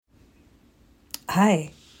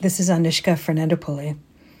Hi, this is Anushka Fernandopulle.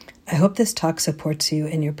 I hope this talk supports you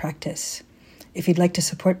in your practice. If you'd like to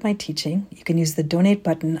support my teaching, you can use the donate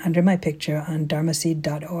button under my picture on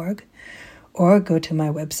dharmaseed.org or go to my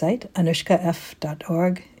website,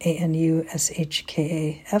 anushkaf.org,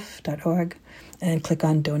 anushkaf.org, and click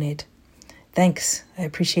on donate. Thanks. I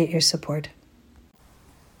appreciate your support.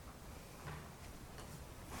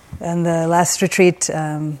 And the last retreat,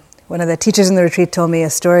 one of the teachers in the retreat told me a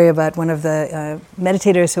story about one of the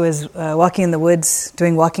meditators who was walking in the woods,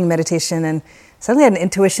 doing walking meditation, and suddenly had an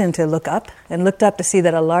intuition to look up, and looked up to see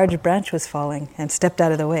that a large branch was falling, and stepped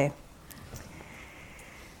out of the way.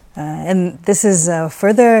 And this is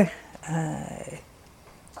further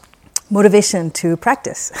motivation to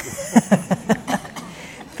practice.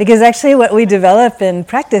 Because actually what we develop in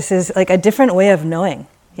practice is like a different way of knowing,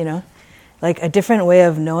 like a different way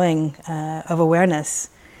of knowing, of awareness,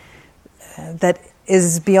 that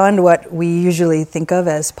is beyond what we usually think of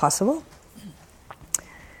as possible.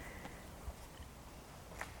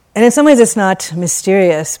 And in some ways it's not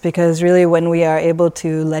mysterious, because really when we are able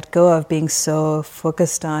to let go of being so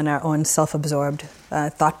focused on our own self-absorbed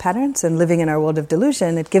thought patterns and living in our world of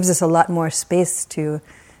delusion, it gives us a lot more space to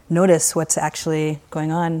notice what's actually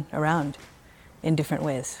going on around in different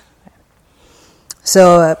ways.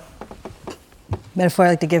 So metaphor I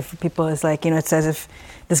like to give for people is like, it's as if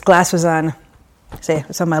this glass was on, say,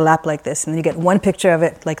 it's on my lap like this, and then you get one picture of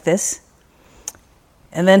it like this,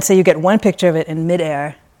 and then say you get one picture of it in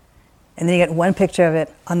midair, and then you get one picture of it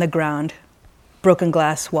on the ground, broken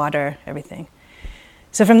glass, water, everything.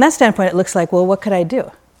 So from that standpoint, it looks like, well, what could I do?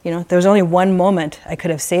 There was only one moment I could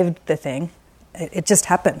have saved the thing. It just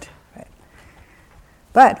happened. Right?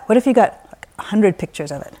 But what if you got 100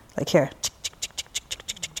 pictures of it, like here?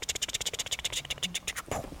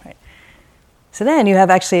 Right. So then you have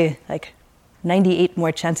actually like 98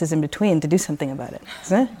 more chances in between to do something about it,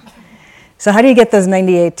 isn't it? So how do you get those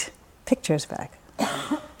 98 pictures back?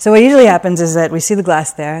 So what usually happens is that we see the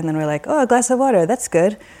glass there, and then we're like, oh, a glass of water, that's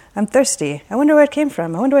good. I'm thirsty. I wonder where it came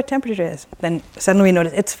from. I wonder what temperature it is. Then suddenly we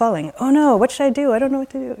notice it's falling. Oh no, what should I do? I don't know what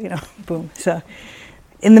to do. Boom. So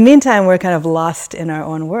in the meantime, we're kind of lost in our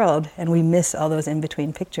own world, and we miss all those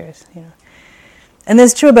in-between pictures. And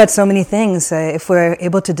this is true about so many things. If we're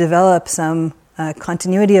able to develop some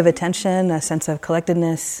continuity of attention, a sense of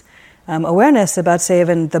collectedness, awareness about, say,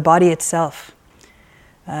 even the body itself.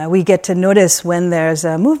 We get to notice when there's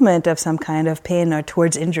a movement of some kind of pain or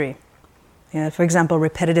towards injury. For example,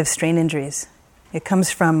 repetitive strain injuries. It comes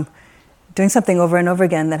from doing something over and over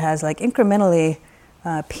again that has like incrementally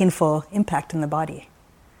painful impact in the body.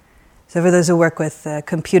 So for those who work with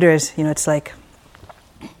computers, it's like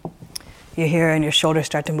you're here and your shoulders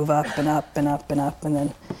start to move up and up and up and up, and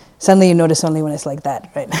then suddenly you notice only when it's like that,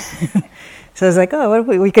 right? So it's like, what if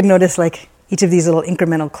we could notice like each of these little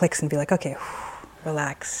incremental clicks and be like, okay,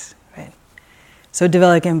 relax, right? So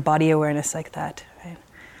developing body awareness like that, right?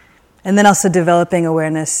 And then also developing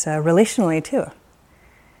awareness relationally too.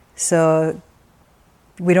 So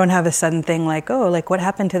we don't have a sudden thing like, what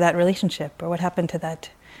happened to that relationship, or what happened to that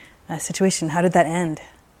situation? How did that end?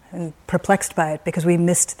 And perplexed by it because we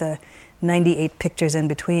missed the 98 pictures in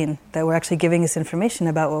between that were actually giving us information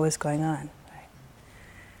about what was going on.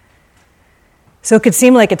 So it could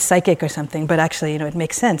seem like it's psychic or something, but actually, it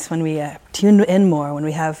makes sense when we tune in more, when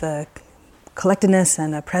we have a collectedness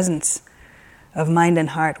and a presence of mind and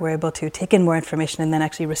heart, we're able to take in more information and then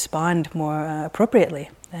actually respond more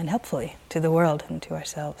appropriately and helpfully to the world and to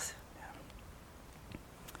ourselves.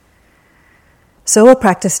 So we'll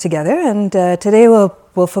practice together, and today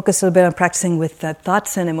we'll focus a little bit on practicing with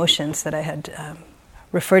thoughts and emotions that I had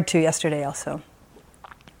referred to yesterday also.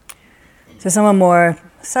 So some of the more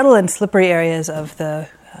subtle and slippery areas of the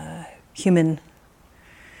human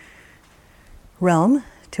realm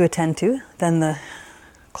to attend to than the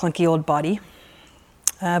clunky old body,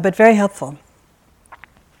 but very helpful.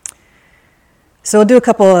 So we'll do a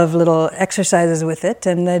couple of little exercises with it,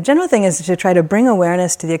 and the general thing is to try to bring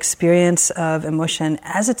awareness to the experience of emotion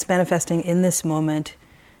as it's manifesting in this moment,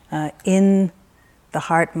 in the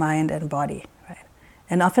heart, mind, and body. Right?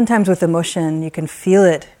 And oftentimes with emotion, you can feel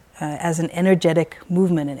it as an energetic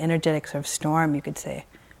movement, an energetic sort of storm, you could say,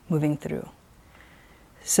 moving through.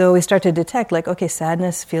 So we start to detect, like, okay,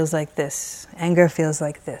 sadness feels like this, anger feels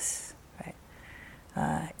like this, right?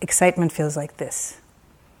 Excitement feels like this.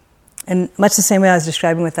 And much the same way I was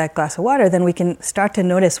describing with that glass of water, then we can start to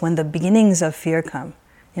notice when the beginnings of fear come,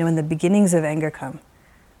 when the beginnings of anger come.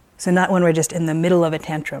 So not when we're just in the middle of a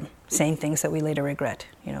tantrum, saying things that we later regret,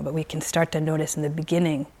 but we can start to notice in the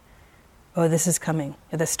beginning, oh, this is coming,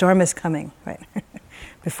 the storm is coming, right?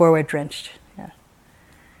 Before we're drenched. Yeah.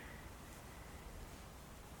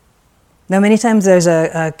 Now, many times there's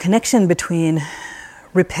a connection between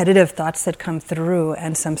repetitive thoughts that come through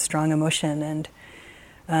and some strong emotion.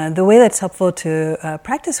 And the way that's helpful to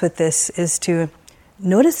practice with this is to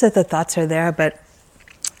notice that the thoughts are there, but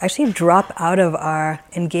actually drop out of our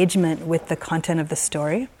engagement with the content of the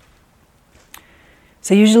story.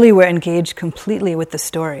 So usually we're engaged completely with the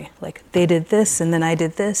story. Like, they did this, and then I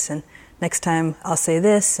did this, and next time I'll say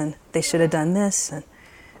this, and they should have done this. And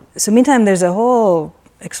so meantime, there's a whole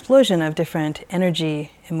explosion of different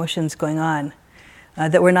energy, emotions going on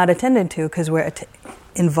that we're not attending to because we're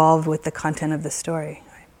involved with the content of the story.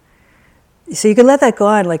 Right? So you can let that go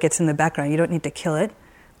on like it's in the background. You don't need to kill it,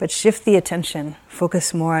 but shift the attention.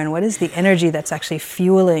 Focus more on what is the energy that's actually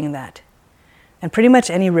fueling that. And pretty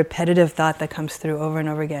much any repetitive thought that comes through over and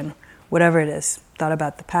over again, whatever it is, thought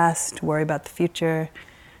about the past, worry about the future,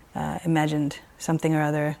 imagined something or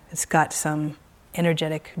other, it's got some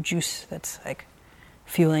energetic juice that's like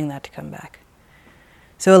fueling that to come back.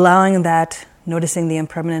 So allowing that, noticing the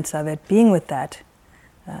impermanence of it, being with that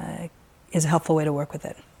is a helpful way to work with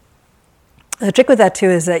it. The trick with that too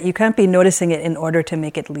is that you can't be noticing it in order to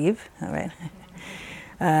make it leave, all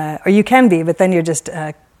right? Or you can be, but then you're just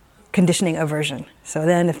conditioning aversion. So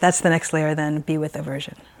then if that's the next layer, then be with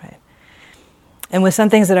aversion, right? And with some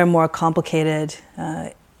things that are more complicated,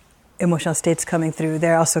 emotional states coming through,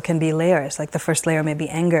 there also can be layers. Like the first layer may be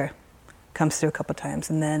anger, comes through a couple times,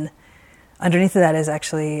 and then underneath of that is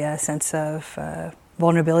actually a sense of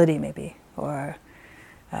vulnerability maybe, or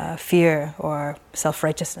fear, or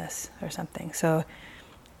self-righteousness, or something. So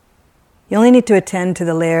you only need to attend to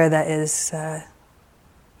the layer that is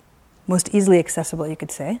most easily accessible, you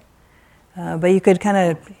could say. But you could kind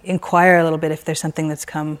of inquire a little bit if there's something that's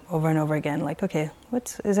come over and over again, like, okay,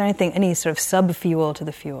 is there any sort of sub-fuel to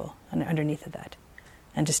the fuel underneath of that?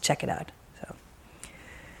 And just check it out.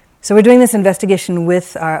 So we're doing this investigation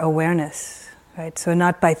with our awareness, right? So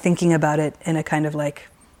not by thinking about it in a kind of like,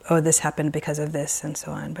 oh, this happened because of this and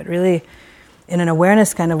so on, but really in an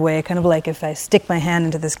awareness kind of way, kind of like if I stick my hand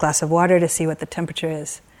into this glass of water to see what the temperature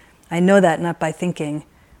is. I know that not by thinking.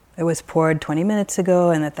 It was poured 20 minutes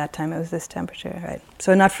ago, and at that time it was this temperature, right?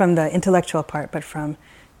 So not from the intellectual part, but from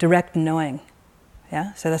direct knowing,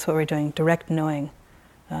 yeah? So that's what we're doing, direct knowing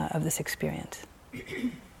of this experience.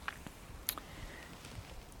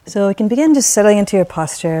 So we can begin just settling into your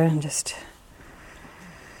posture and just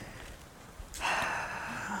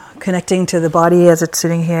connecting to the body as it's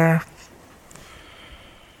sitting here.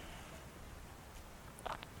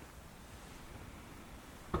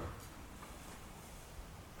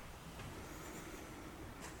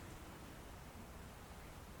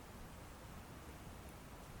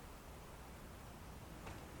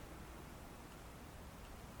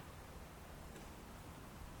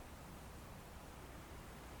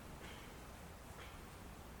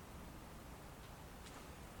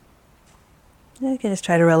 You can just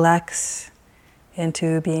try to relax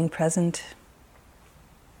into being present.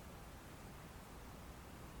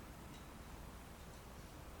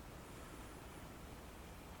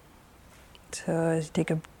 So as you take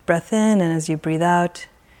a breath in and as you breathe out,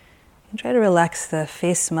 you can try to relax the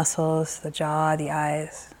face muscles, the jaw, the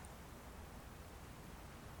eyes.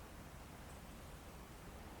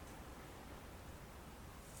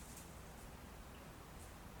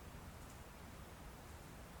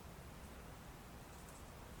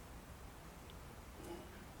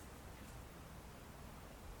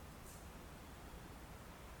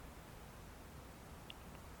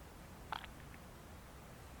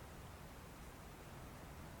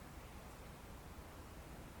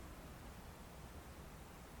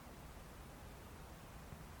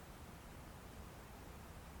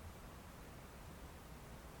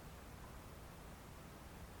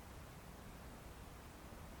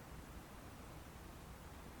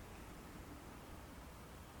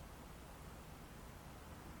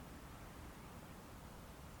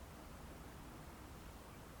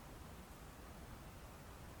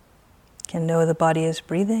 You can know the body is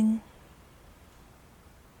breathing.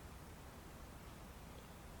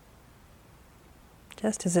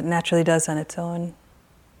 Just as it naturally does on its own.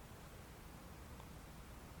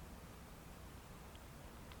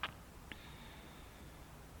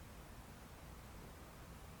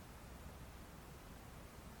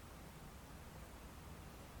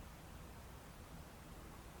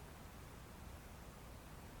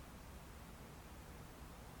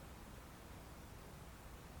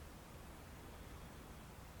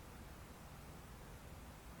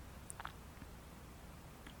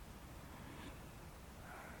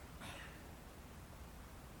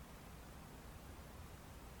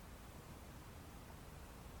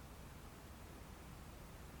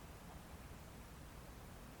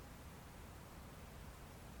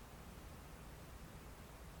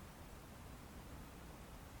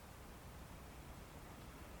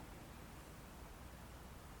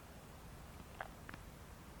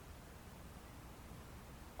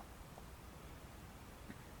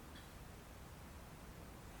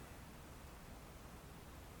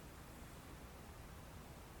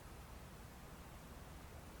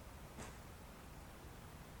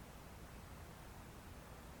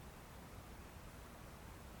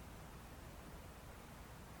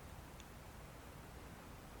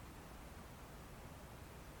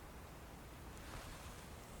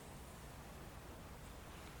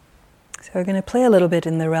 So we're going to play a little bit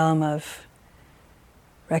in the realm of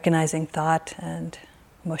recognizing thought and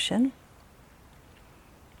motion.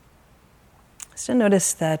 So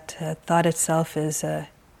notice that thought itself is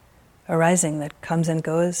arising, that comes and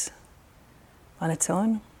goes on its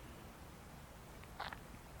own,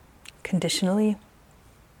 conditionally.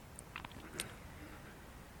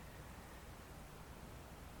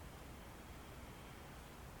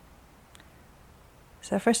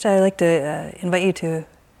 So first I'd like to invite you to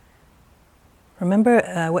remember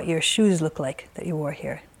what your shoes look like that you wore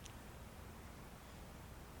here.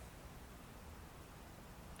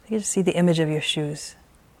 You just see the image of your shoes.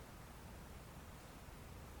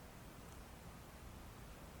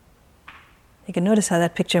 You can notice how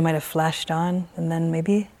that picture might have flashed on and then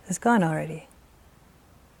maybe is gone already.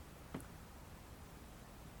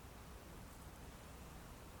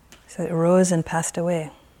 So it arose and passed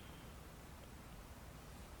away.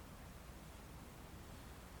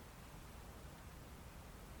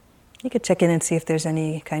 You could check in and see if there's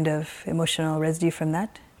any kind of emotional residue from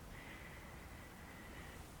that.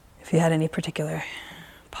 If you had any particular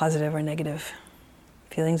positive or negative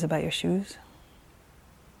feelings about your shoes.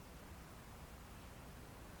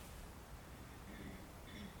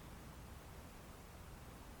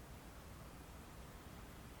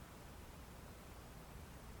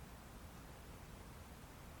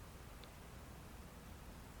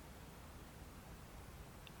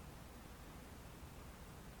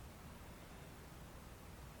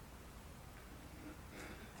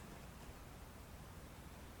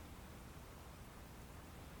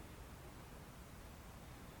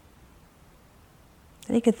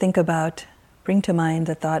 Then you could think about, bring to mind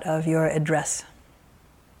the thought of your address.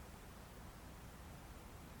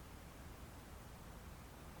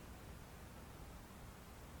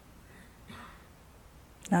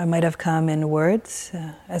 Now it might have come in words,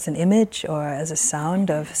 as an image or as a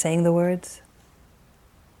sound of saying the words.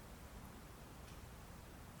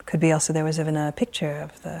 Could be also there was even a picture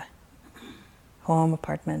of the home,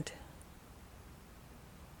 apartment.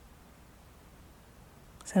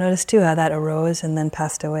 So notice too how that arose and then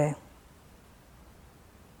passed away.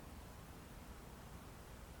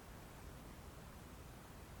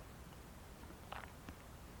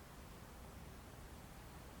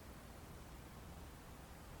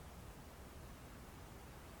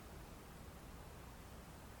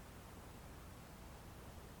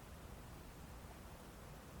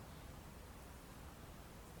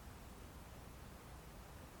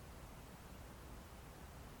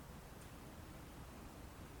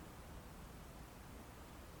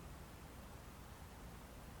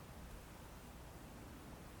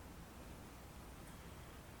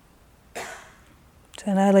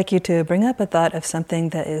 So now I'd like you to bring up a thought of something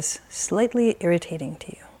that is slightly irritating to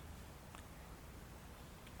you.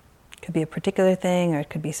 It could be a particular thing, or it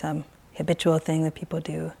could be some habitual thing that people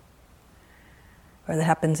do, or that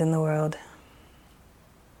happens in the world.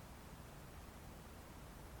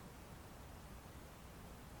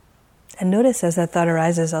 And notice as that thought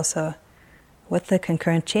arises also what the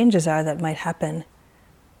concurrent changes are that might happen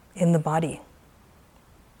in the body.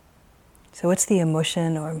 So what's the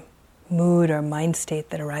emotion or mood or mind state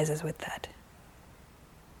that arises with that?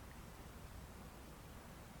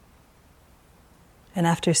 And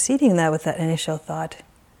after seating that with that initial thought,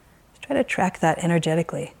 try to track that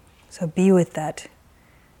energetically. So be with that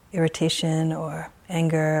irritation or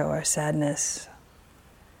anger or sadness,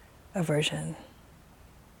 aversion.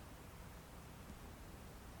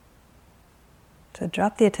 So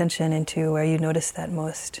drop the attention into where you notice that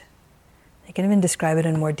most. You can even describe it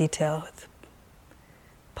in more detail with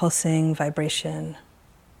pulsing, vibration,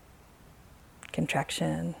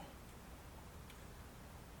 contraction.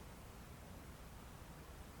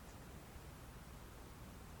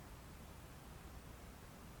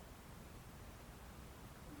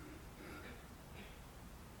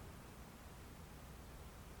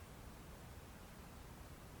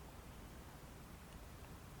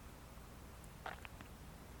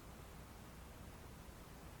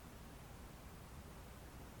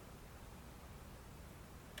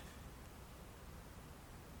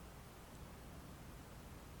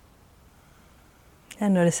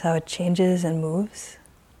 And notice how it changes and moves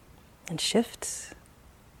and shifts.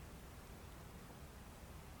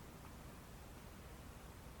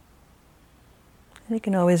 And you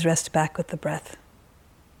can always rest back with the breath.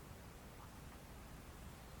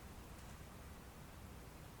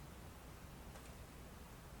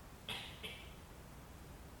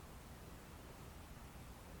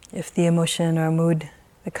 If the emotion or mood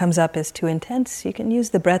that comes up is too intense, you can use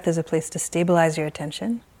the breath as a place to stabilize your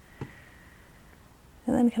attention.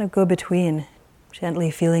 And then kind of go between, gently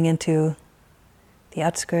feeling into the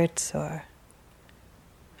outskirts, or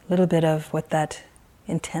a little bit of what that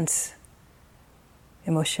intense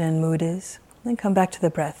emotion, mood is. Then come back to the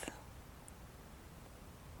breath.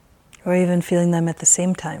 Or even feeling them at the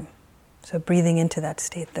same time. So breathing into that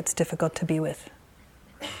state that's difficult to be with.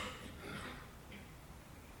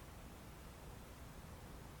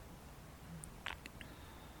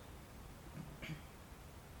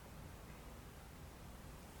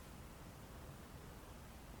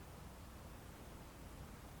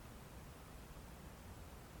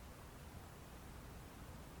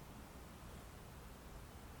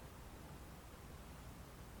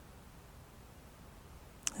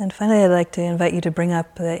 And finally, I'd like to invite you to bring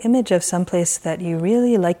up the image of some place that you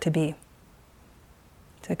really like to be.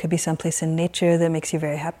 So it could be someplace in nature that makes you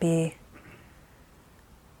very happy,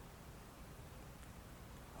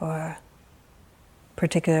 or a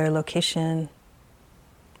particular location,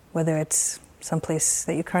 whether it's someplace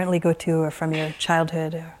that you currently go to or from your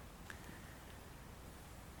childhood. So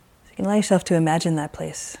you can allow yourself to imagine that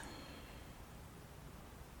place.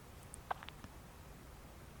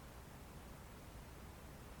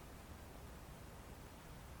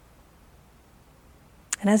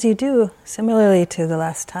 And as you do, similarly to the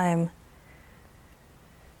last time,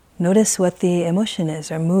 notice what the emotion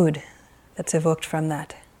is or mood that's evoked from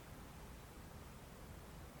that.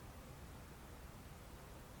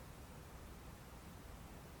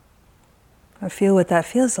 Or feel what that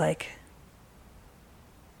feels like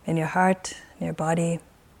in your heart, in your body, in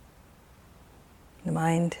the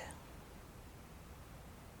mind.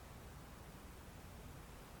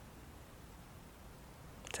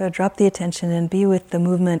 So drop the attention and be with the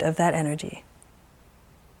movement of that energy.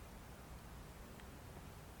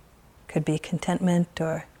 Could be contentment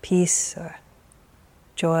or peace or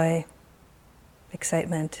joy,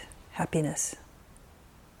 excitement, happiness.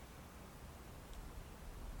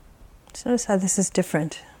 Just notice how this is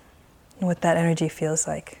different and what that energy feels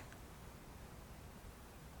like.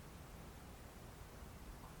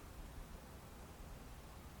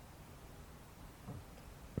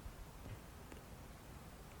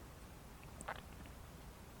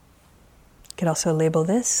 You could also label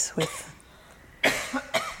this with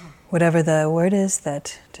whatever the word is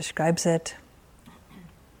that describes it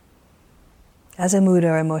as a mood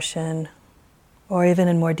or emotion, or even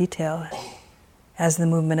in more detail, as the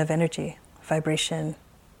movement of energy, vibration,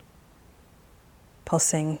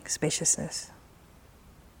 pulsing spaciousness.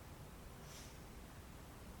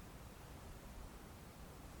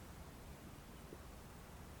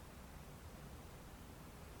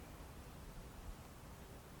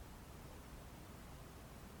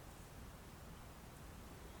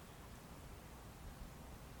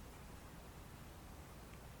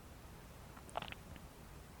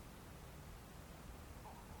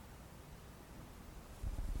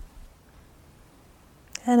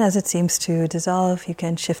 And as it seems to dissolve, you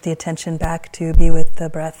can shift the attention back to be with the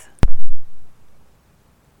breath.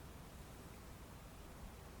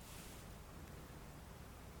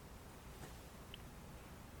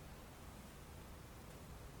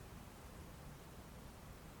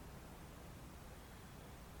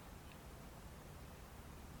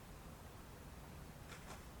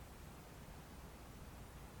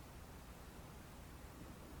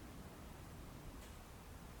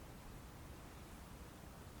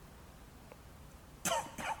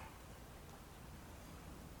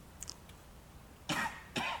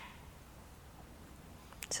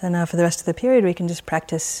 So now for the rest of the period, we can just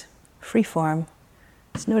practice free form,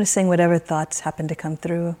 just noticing whatever thoughts happen to come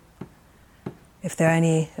through, if there are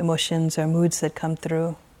any emotions or moods that come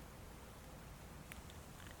through.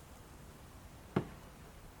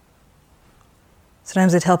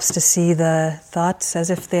 Sometimes it helps to see the thoughts as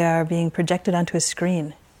if they are being projected onto a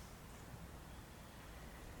screen.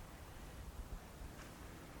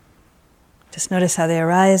 Just notice how they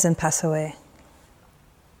arise and pass away.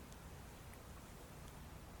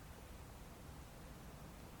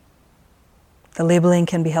 The labeling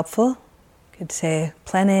can be helpful. You could say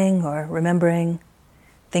planning or remembering,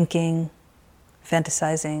 thinking,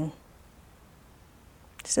 fantasizing.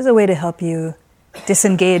 Just as a way to help you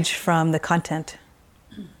disengage from the content.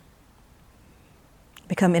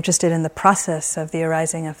 Become interested in the process of the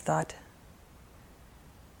arising of thought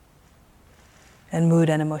and mood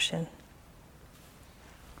and emotion.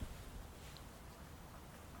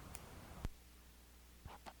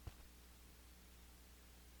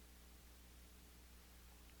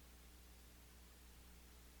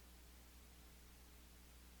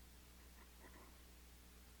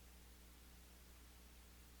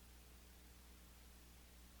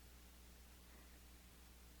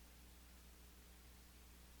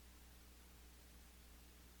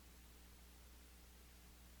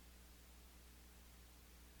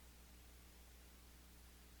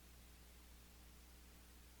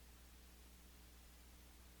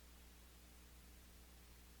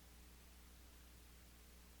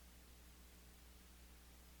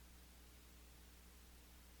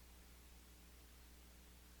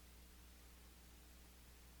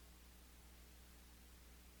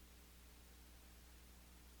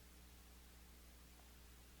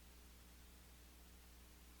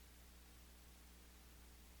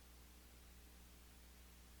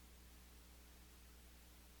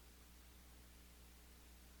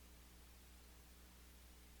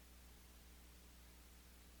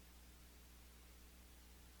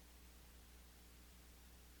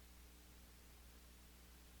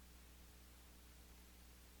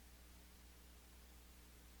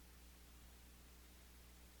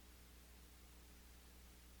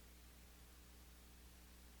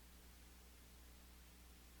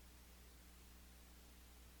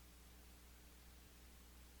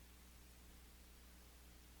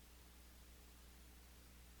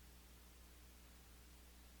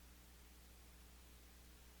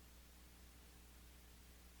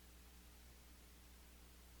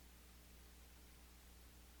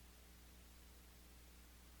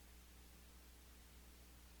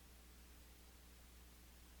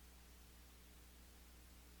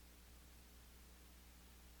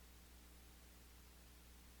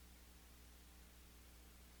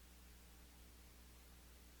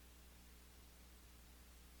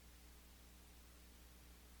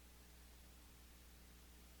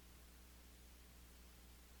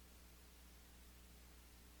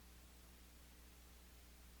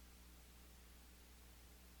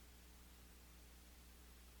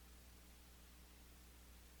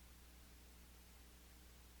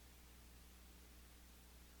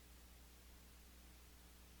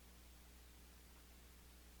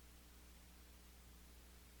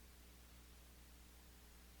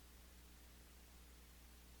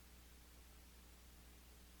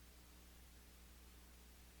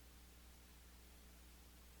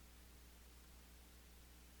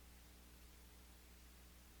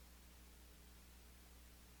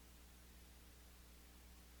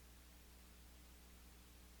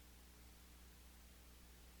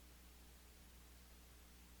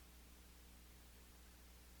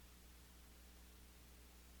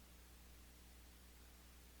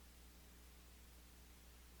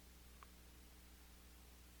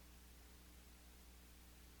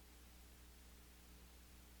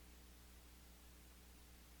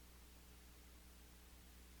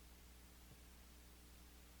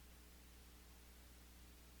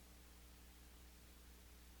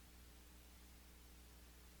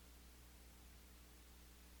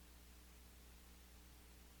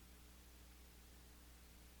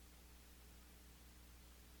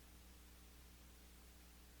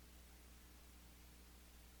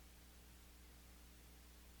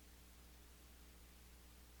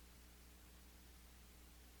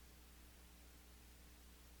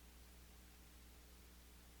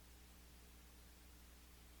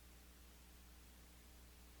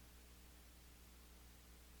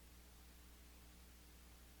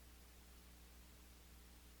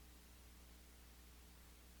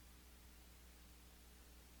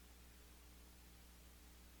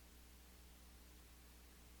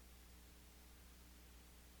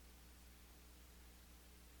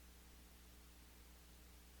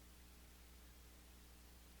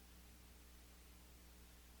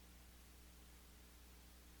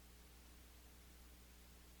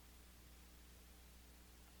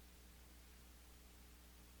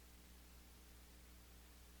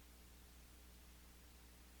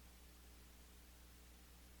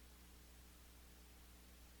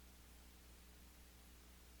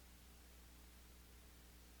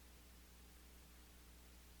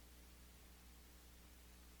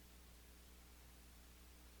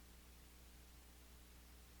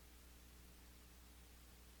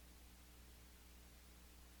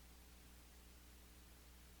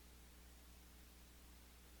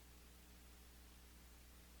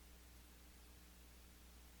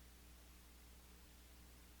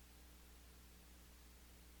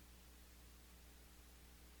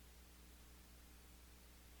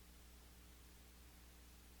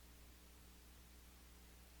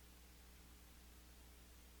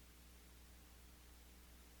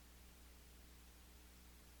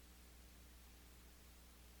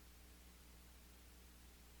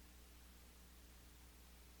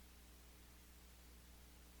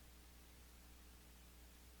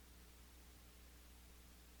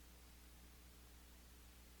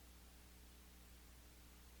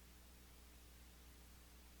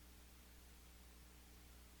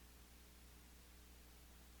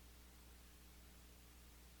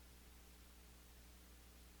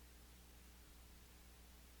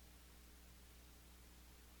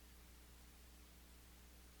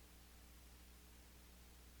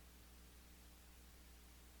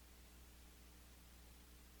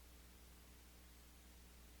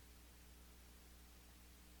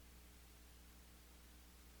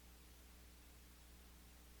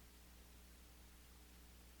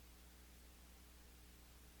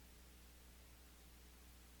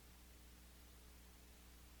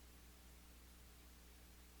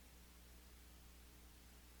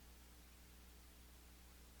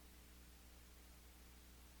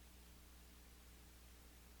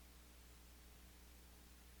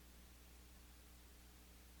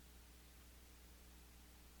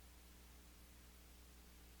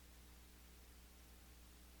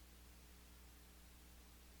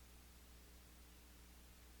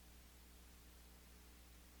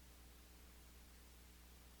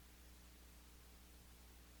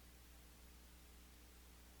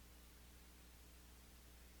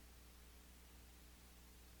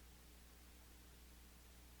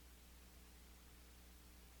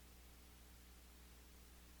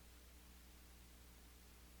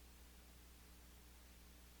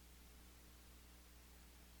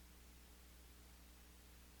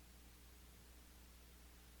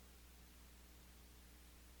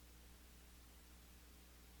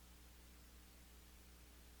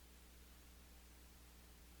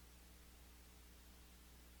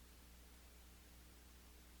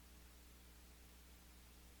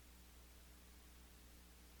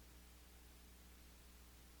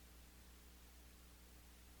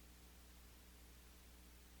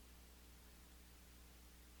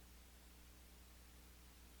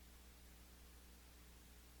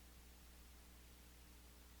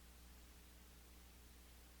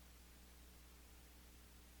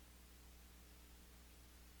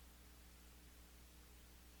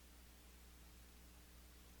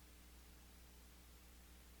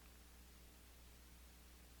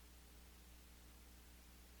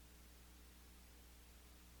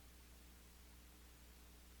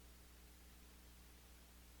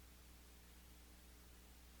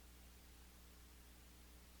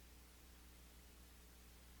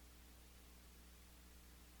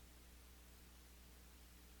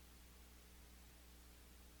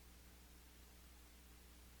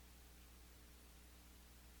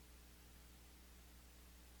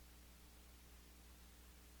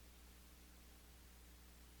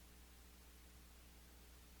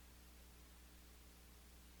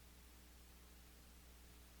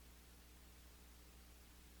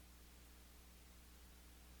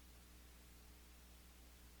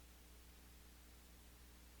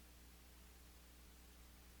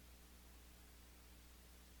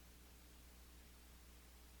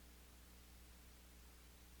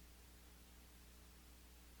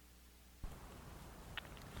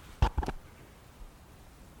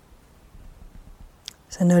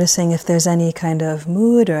 So noticing if there's any kind of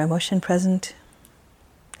mood or emotion present.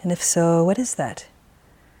 And if so, what is that?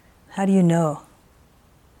 How do you know?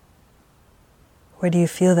 Where do you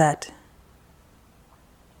feel that?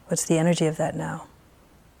 What's the energy of that now?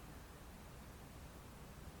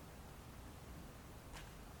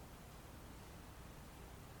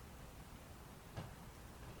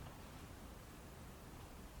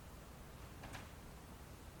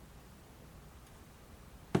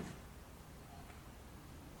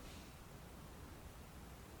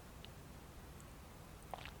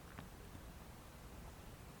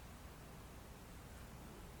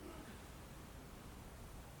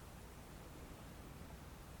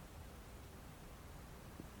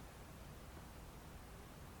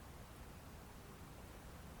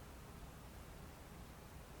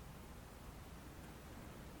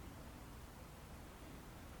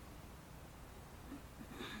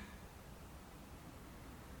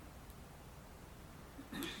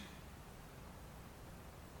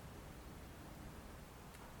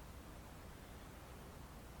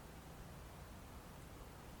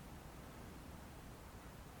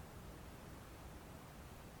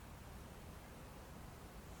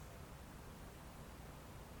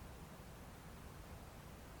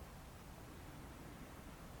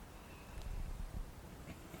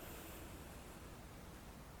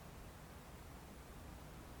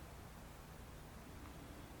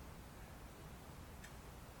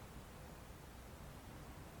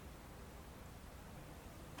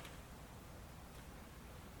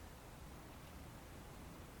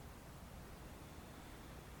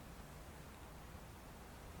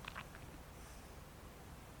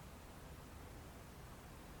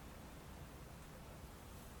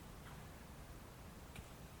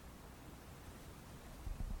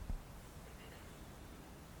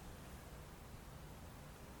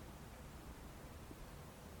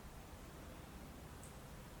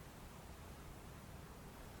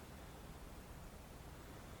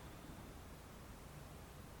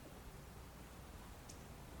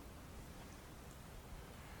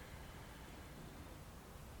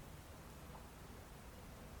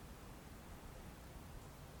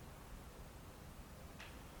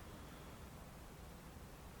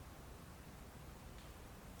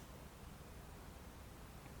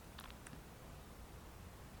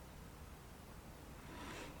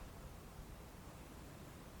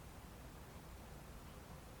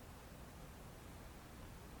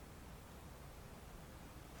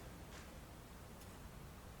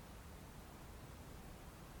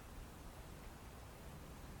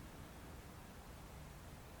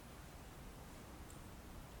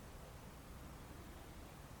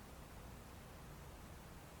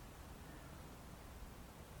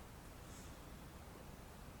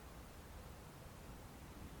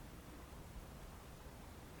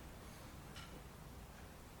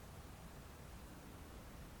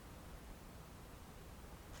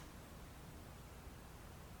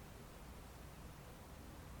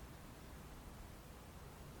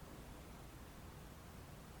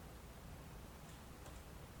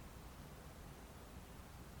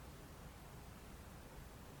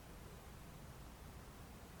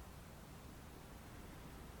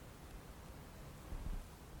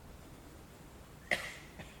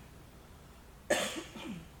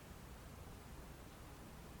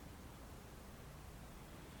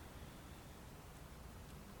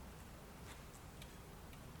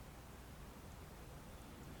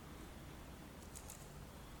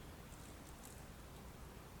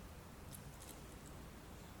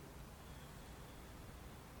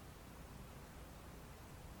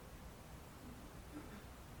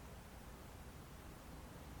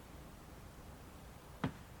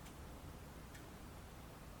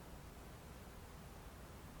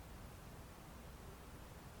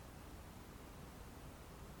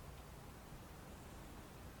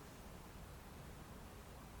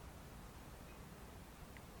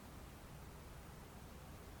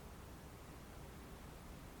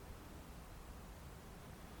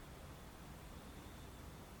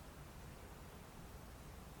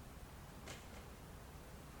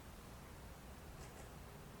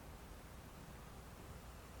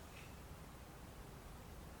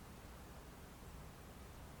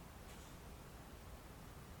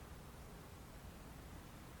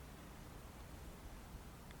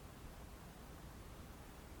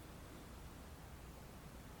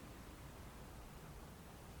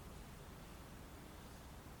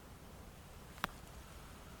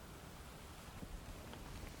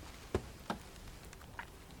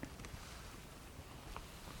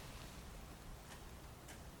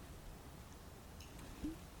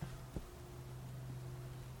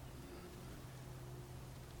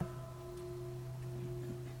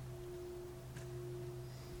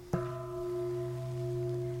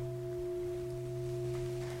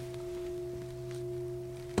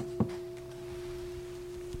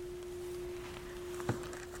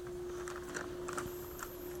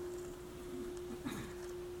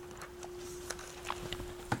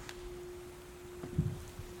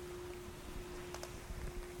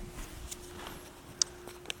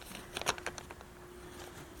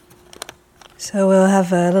 So we'll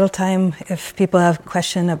have a little time if people have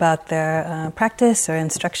question about their practice or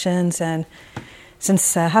instructions. And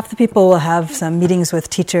since half the people will have some meetings with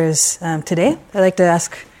teachers today, I'd like to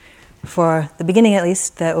ask, for the beginning at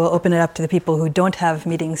least, that we'll open it up to the people who don't have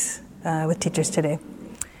meetings with teachers today,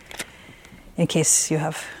 in case you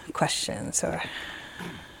have questions or...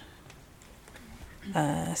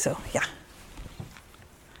 so, yeah.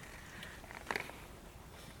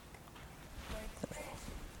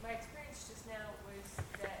 My experience just now was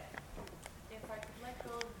that if I could let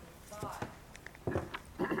go of the thought,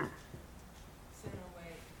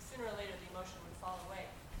 sooner or later the emotion would fall away.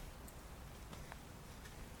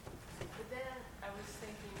 But then I was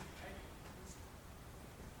thinking, I was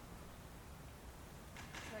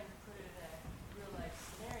trying to put it in a real life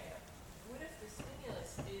scenario. What if the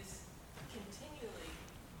stimulus is continually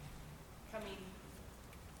coming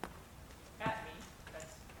at me?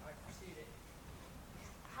 That's how I perceive it.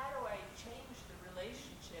 How do I change the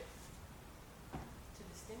relationship to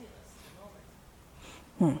the stimulus in the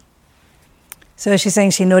moment? So she's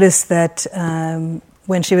saying she noticed that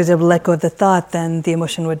when she was able to let go of the thought, then the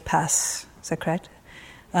emotion would pass. Is that correct?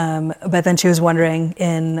 But then she was wondering,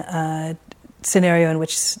 in a scenario in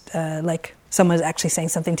which like someone's actually saying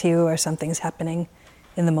something to you or something's happening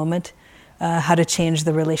in the moment, how to change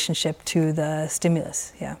the relationship to the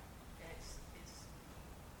stimulus. Yeah.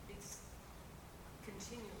 It's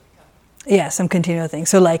continually coming. Yeah, some continual thing.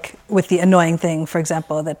 So like with the annoying thing, for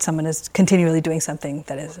example, that someone is continually doing something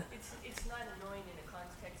that is... It's not annoying in a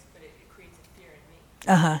context, but it creates a fear in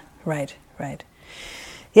me. Right.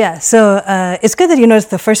 Yeah, so it's good that you noticed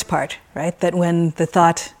the first part, right? That when the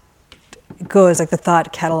thought goes, like the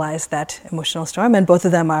thought catalyzed that emotional storm, and both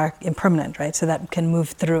of them are impermanent, right? So that can move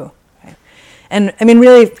through. Right? And I mean,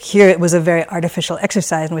 really, here it was a very artificial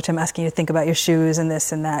exercise in which I'm asking you to think about your shoes and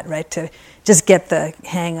this and that, right? To just get the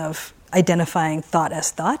hang of identifying thought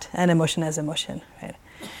as thought and emotion as emotion, right?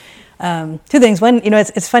 Two things. One,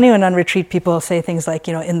 it's funny when on retreat people say things like,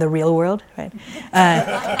 in the real world, right?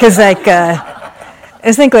 Because I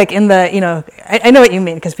just think like in the, I know what you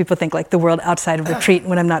mean, because people think like the world outside of retreat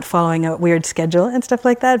when I'm not following a weird schedule and stuff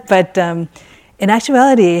like that. But in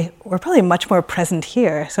actuality, we're probably much more present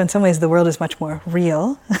here. So in some ways, the world is much more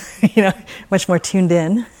real, much more tuned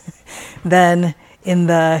in than in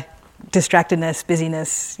the distractedness,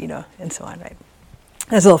 busyness, and so on, right?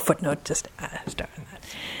 As a little footnote, just start on that.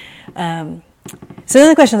 So then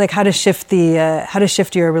the question is like how to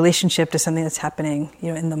shift your relationship to something that's happening,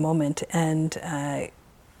 in the moment, and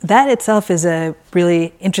that itself is a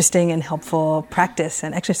really interesting and helpful practice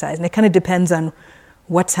and exercise, and it kind of depends on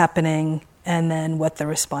what's happening and then what the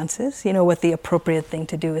response is, what the appropriate thing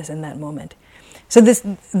to do is in that moment. So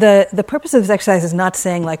the purpose of this exercise is not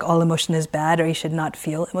saying like all emotion is bad or you should not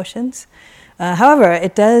feel emotions. However,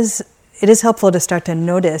 it is helpful to start to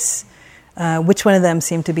notice which one of them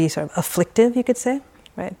seem to be sort of afflictive, you could say,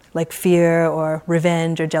 right? Like fear or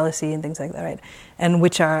revenge or jealousy and things like that, right? And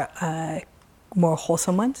which are more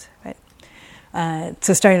wholesome ones, right?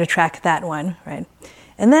 So starting to track that one, right?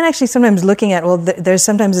 And then actually sometimes looking at, there's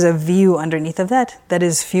sometimes a view underneath of that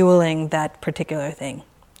is fueling that particular thing.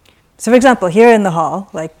 So for example, here in the hall,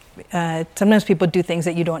 like sometimes people do things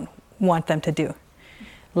that you don't want them to do,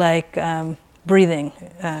 like breathing.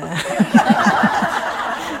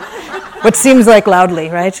 What seems like loudly,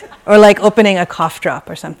 right? Or like opening a cough drop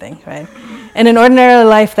or something, right? And in ordinary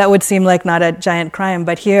life, that would seem like not a giant crime,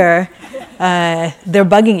 but here, they're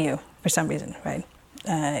bugging you for some reason, right?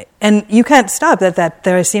 And you can't stop that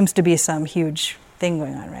there seems to be some huge thing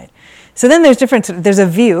going on, right? So then there's a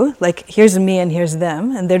view, like here's me and here's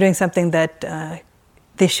them, and they're doing something that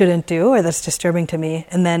they shouldn't do or that's disturbing to me,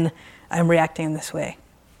 and then I'm reacting in this way,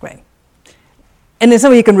 right? And in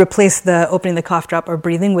some way you can replace the opening the cough drop or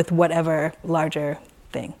breathing with whatever larger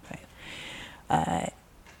thing, right?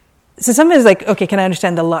 So sometimes like, okay, can I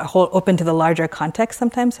understand hold open to the larger context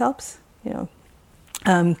sometimes helps,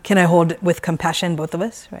 Can I hold with compassion, both of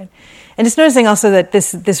us, right? And just noticing also that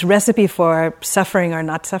this recipe for suffering or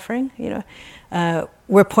not suffering,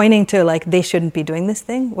 we're pointing to like they shouldn't be doing this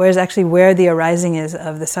thing, whereas actually where the arising is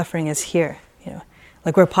of the suffering is here,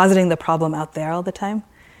 Like we're positing the problem out there all the time,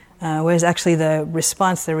 whereas actually the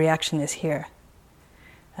response, the reaction is here.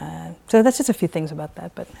 So that's just a few things about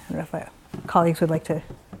that, but I don't know if my colleagues would like to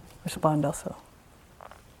respond also.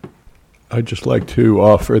 I'd just like to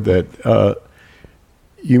offer that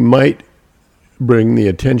you might bring the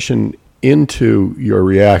attention into your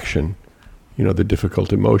reaction, the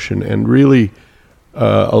difficult emotion, and really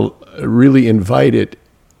invite it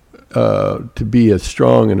to be as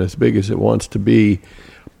strong and as big as it wants to be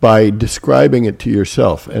by describing it to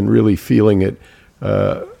yourself and really feeling it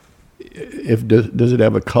does it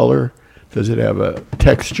have a color? Does it have a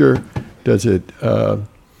texture? Does it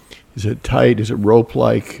is it tight? Is it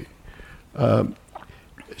rope-like?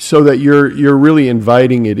 So that you're really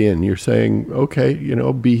inviting it in. You're saying, okay,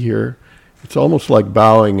 be here. It's almost like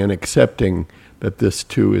bowing and accepting that this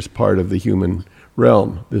too is part of the human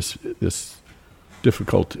realm. This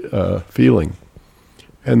difficult feeling,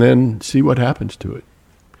 and then see what happens to it.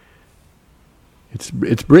 It's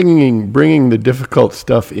bringing the difficult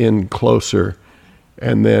stuff in closer,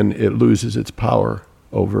 and then it loses its power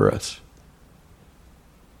over us.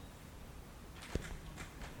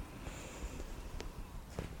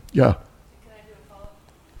 Yeah. Can I do a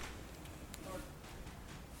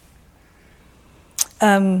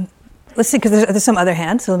follow-up? Let's see, because there's some other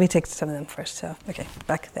hands, so let me take some of them first. So, okay,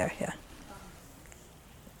 back there, yeah.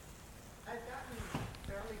 I've gotten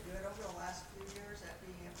fairly good over the last few years at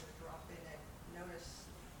being able to drop in and notice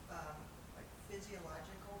like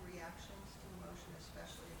physiological reactions to emotion,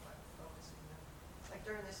 especially if I'm focusing them. Like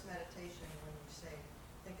during this meditation, when you say,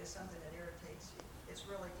 think of something that irritates you, it's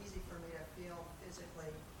really easy for me to feel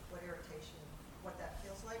physically what that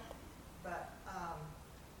feels like. But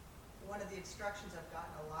one of the instructions I've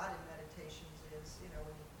gotten a lot in meditations is,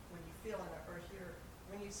 when you feel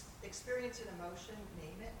when you experience an emotion,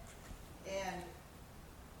 name it. And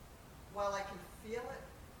while I can feel it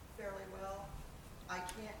fairly well, I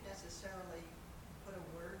can't necessarily put a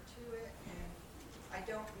word to it, and I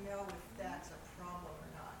don't know if that's a problem or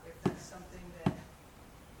not, if that's something that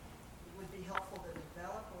would be helpful to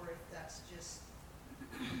develop, or if that's just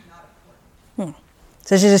not important.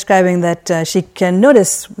 So she's describing that she can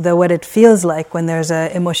notice what it feels like when there's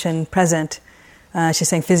an emotion present. She's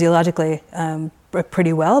saying physiologically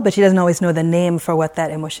pretty well, but she doesn't always know the name for what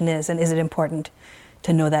that emotion is, and is it important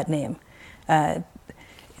to know that name?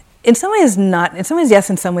 In some ways not. In some ways yes,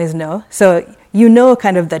 in some ways no. So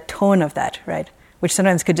kind of the tone of that, right? Which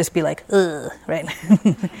sometimes could just be like, ugh, right?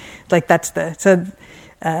 Like that's so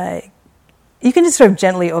you can just sort of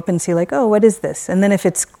gently open and see like, oh, what is this? And then if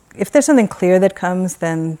there's something clear that comes,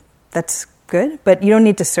 then that's good, but you don't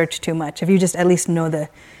need to search too much. If you just at least know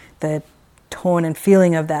the tone and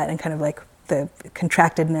feeling of that, and kind of like the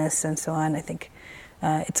contractedness and so on, I think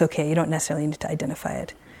it's okay. You don't necessarily need to identify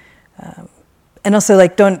it. And also,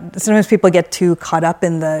 like, sometimes people get too caught up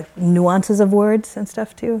in the nuances of words and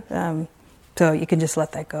stuff too. So you can just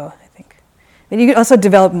let that go, I think. And you can also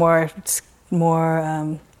develop more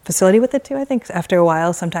facility with it too, I think. After a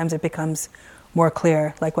while, sometimes it becomes more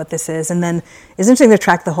clear, like what this is. And then it's interesting to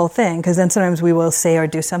track the whole thing, because then sometimes we will say or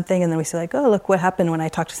do something, and then we say like, oh, look what happened when I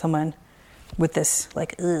talked to someone with this,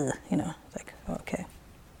 like, like, oh, okay.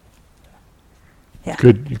 Yeah.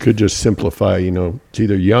 You could just simplify, it's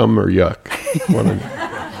either yum or yuck.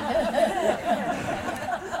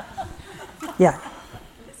 Yeah.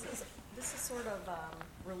 This is sort of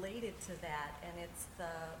related to that, and it's the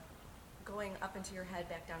going up into your head,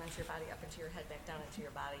 back down into your body, up into your head, back down into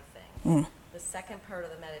your body thing. The second part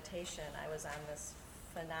of the meditation, I was on this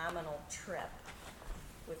phenomenal trip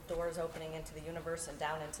with doors opening into the universe and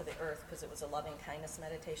down into the earth, because it was a loving kindness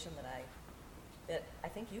meditation that I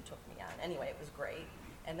think you took me on. Anyway, it was great.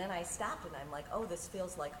 And then I stopped and I'm like, oh, this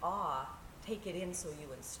feels like awe. Take it in so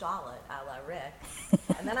you install it, a la Rick.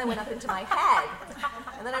 And then I went up into my head.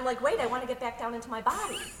 And then I'm like, wait, I want to get back down into my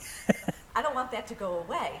body. I don't want that to go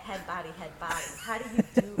away. Head, body, head, body. How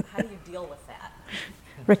do you deal with that?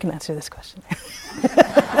 Rick can answer this question.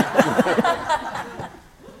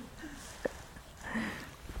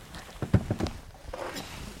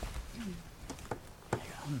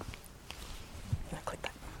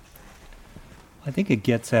 I think it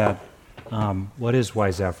gets at what is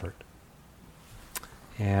wise effort.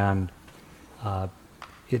 And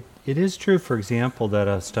it is true, for example, that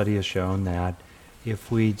a study has shown that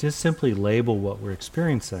if we just simply label what we're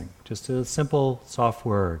experiencing, just a simple soft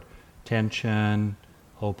word, tension,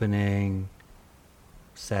 opening,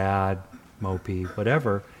 sad, mopey,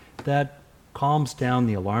 whatever, that calms down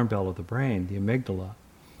the alarm bell of the brain, the amygdala,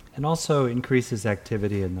 and also increases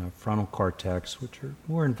activity in the frontal cortex, which are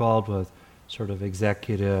more involved with sort of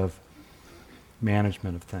executive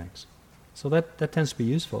management of things. So that tends to be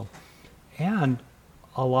useful. And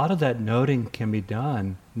a lot of that noting can be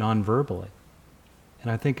done non-verbally.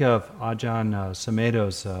 And I think of Ajahn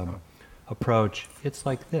Sumedho's approach, it's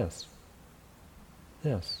like this.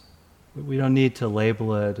 We don't need to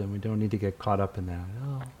label it, and we don't need to get caught up in that.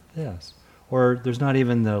 Oh, this. Or there's not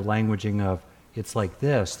even the languaging of, it's like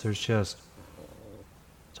this. There's just,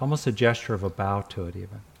 it's almost a gesture of a bow to it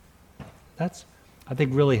even. That's, I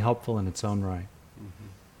think, really helpful in its own right. Mm-hmm.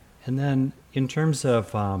 And then in terms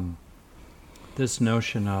of this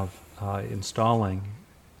notion of installing,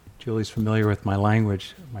 Julie's familiar with my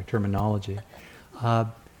language, my terminology. I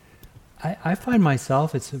find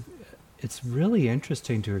myself, it's really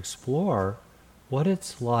interesting to explore what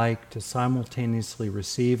it's like to simultaneously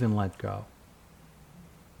receive and let go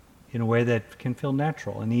in a way that can feel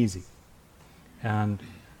natural and easy. And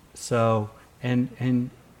so, and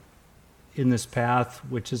in this path,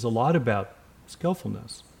 which is a lot about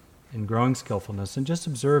skillfulness and growing skillfulness and just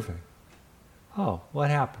observing, oh,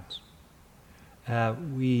 what happens?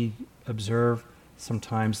 We observe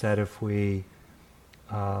sometimes that if we,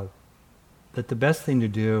 that the best thing to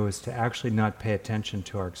do is to actually not pay attention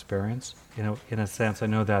to our experience. You know, in a sense, I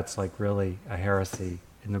know that's like really a heresy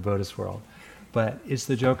in the Buddhist world, but it's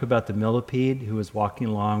the joke about the millipede who was walking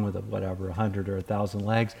along with 100 or 1,000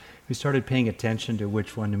 legs, who started paying attention to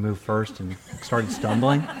which one to move first and started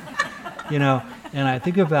stumbling. You know, and I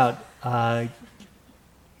think about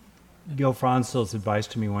Gil Franzel's advice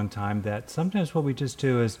to me one time that sometimes what we just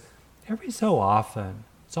do is, every so often,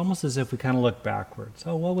 it's almost as if we kind of look backwards.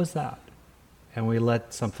 Oh, what was that? And we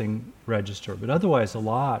let something register. But otherwise, a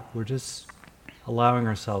lot, we're just allowing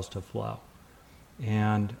ourselves to flow.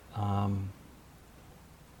 And I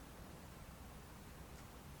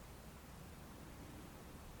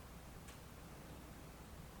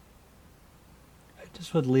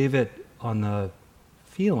just would leave it on the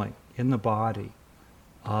feeling in the body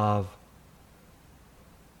of,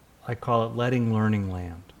 I call it letting learning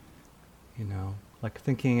land, you know, like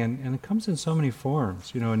thinking, and it comes in so many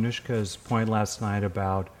forms. You know, Anushka's point last night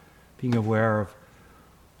about being aware of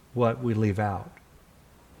what we leave out,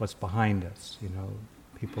 what's behind us, you know,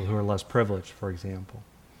 people who are less privileged, for example.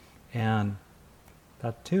 And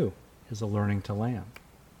that too is a learning to land,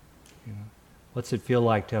 you know. What's it feel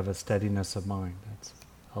like to have a steadiness of mind? That's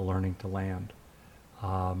a learning to land.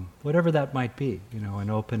 Whatever that might be, you know,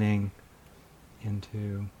 an opening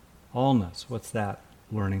into allness. What's that?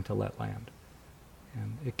 Learning to let land.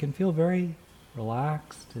 And it can feel very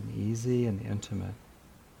relaxed and easy and intimate.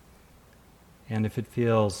 And if it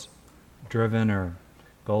feels driven or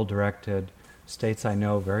goal-directed, states I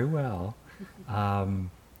know very well,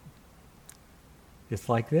 it's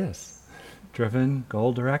like this. Driven,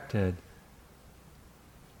 goal-directed,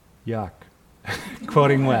 yuck.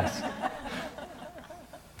 Quoting Wes.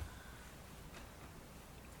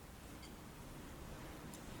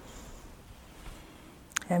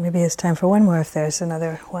 Yeah, maybe it's time for one more if there's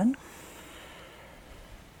another one.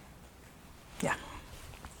 Yeah.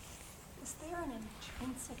 Is there an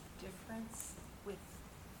intrinsic difference with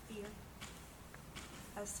fear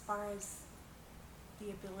as far as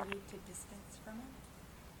the ability to distance from it?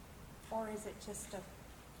 Or is it just an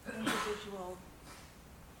individual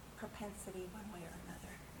propensity one way or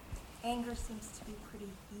another? Anger seems to be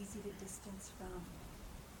pretty easy to distance from.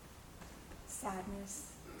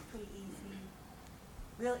 Sadness, pretty easy.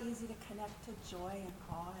 Real easy to connect to joy and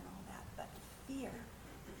awe and all that, but fear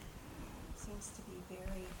seems to be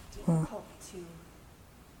very difficult to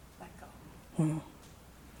let go.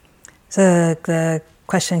 So the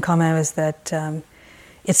comment was that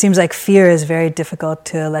it seems like fear is very difficult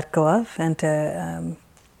to let go of and to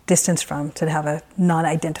distance from, to have a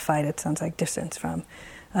non-identified, it sounds like, distance from.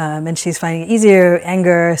 And she's finding it easier,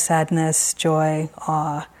 anger, sadness, joy,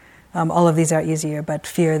 awe. All of these are easier, but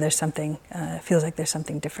fear, there's something, feels like there's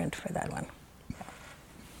something different for that one.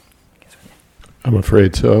 I'm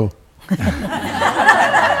afraid so. Well,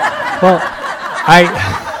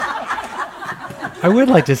 I would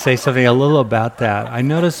like to say something a little about that. I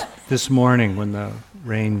noticed this morning when the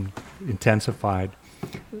rain intensified,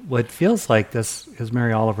 what feels like this, as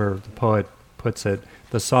Mary Oliver, the poet, puts it,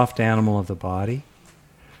 the soft animal of the body,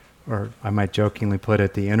 or I might jokingly put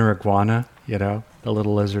it, the inner iguana, you know, the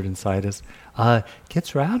little lizard inside us,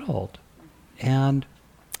 gets rattled. And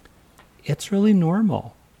it's really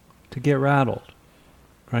normal to get rattled,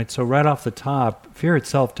 right? So right off the top, fear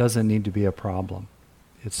itself doesn't need to be a problem.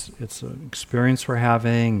 It's an experience we're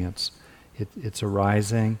having, it's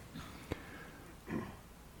arising.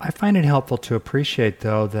 I find it helpful to appreciate,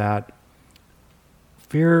 though, that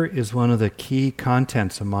fear is one of the key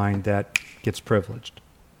contents of mind that gets privileged.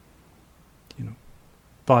 You know,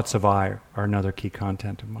 thoughts of I are another key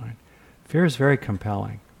content of mind. Fear is very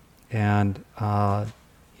compelling, and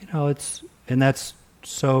that's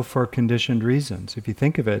so for conditioned reasons. If you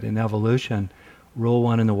think of it in evolution, rule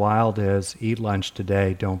 1 in the wild is eat lunch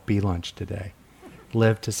today, don't be lunch today.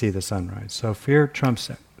 Live to see the sunrise. So fear trumps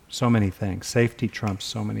so many things. Safety trumps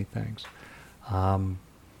so many things.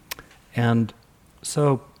 And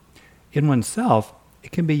so in oneself,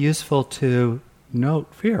 it can be useful to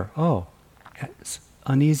note fear. Oh,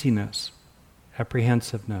 uneasiness,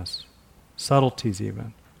 apprehensiveness, subtleties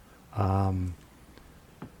even.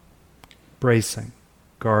 bracing,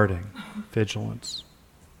 guarding, vigilance.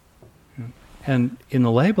 You know. And in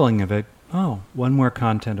the labeling of it, one more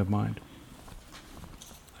content of mind.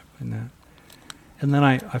 I find that. And then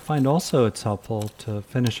I find also it's helpful to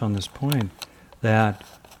finish on this point that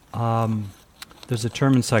there's a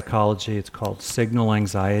term in psychology, it's called signal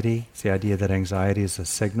anxiety. It's the idea that anxiety is a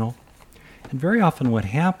signal. And very often what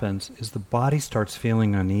happens is the body starts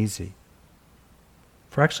feeling uneasy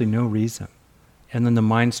for actually no reason. And then the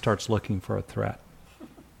mind starts looking for a threat.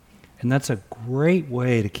 And that's a great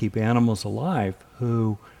way to keep animals alive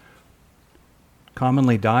who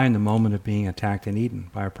commonly die in the moment of being attacked and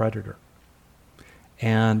eaten by a predator.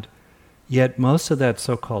 And yet most of that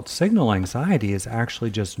so-called signal anxiety is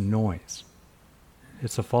actually just noise.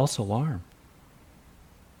 It's a false alarm.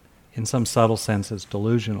 In some subtle sense, it's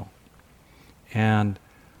delusional. And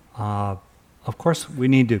of course, we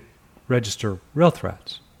need to register real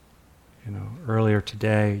threats. You know, earlier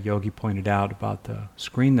today, Yogi pointed out about the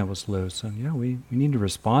screen that was loose, and we need to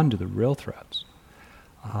respond to the real threats.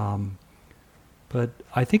 But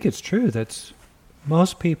I think it's true that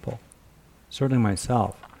most people, certainly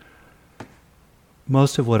myself,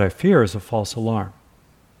 most of what I fear is a false alarm.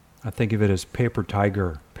 I think of it as paper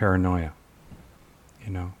tiger paranoia,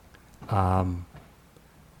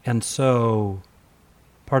 And so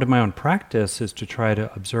part of my own practice is to try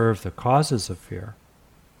to observe the causes of fear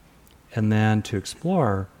and then to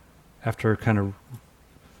explore, after kind of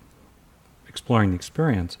exploring the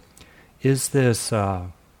experience, is this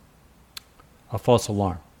a false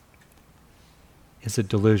alarm? Is it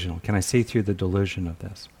delusional? Can I see through the delusion of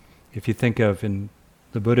this? If you think of in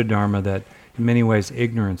the Buddha Dharma that in many ways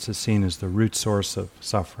ignorance is seen as the root source of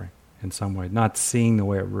suffering in some way, not seeing the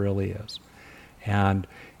way it really is. And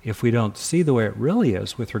if we don't see the way it really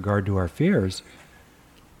is with regard to our fears,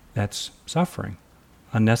 that's suffering,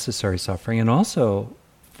 unnecessary suffering, and also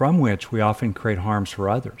from which we often create harms for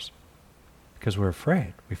others because we're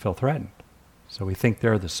afraid, we feel threatened. So we think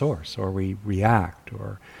they're the source, or we react,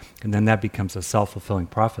 and then that becomes a self-fulfilling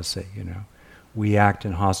prophecy, We act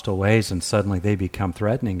in hostile ways and suddenly they become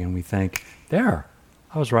threatening and we think, there,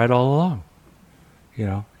 I was right all along,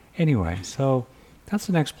 Anyway, so that's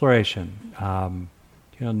an exploration.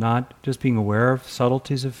 Not just being aware of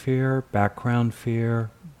subtleties of fear, background fear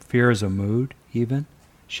as a mood even,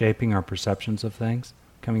 shaping our perceptions of things,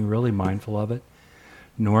 becoming really mindful of it,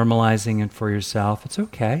 normalizing it for yourself. It's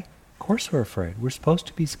okay. Of course we're afraid. We're supposed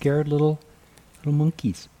to be scared little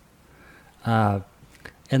monkeys. And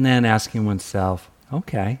then asking oneself,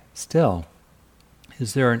 okay, still,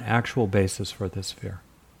 is there an actual basis for this fear?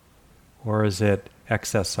 Or is it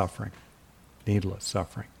excess suffering, needless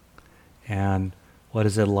suffering? And what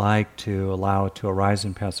is it like to allow it to arise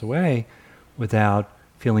and pass away without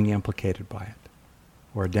feeling implicated by it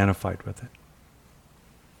or identified with it?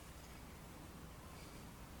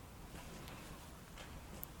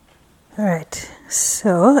 All right,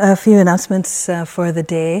 so a few announcements for the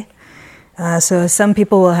day. So some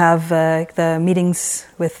people will have the meetings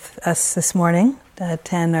with us this morning at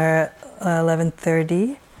 10 or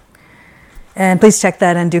 11:30. And please check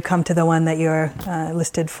that and do come to the one that you're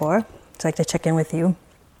listed for. I'd like to check in with you.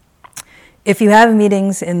 If you have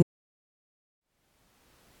meetings in...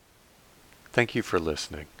 Thank you for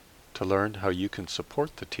listening. To learn how you can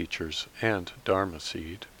support the teachers and Dharma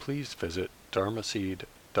Seed, please visit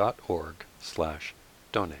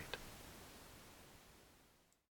dharmaseed.org/donate.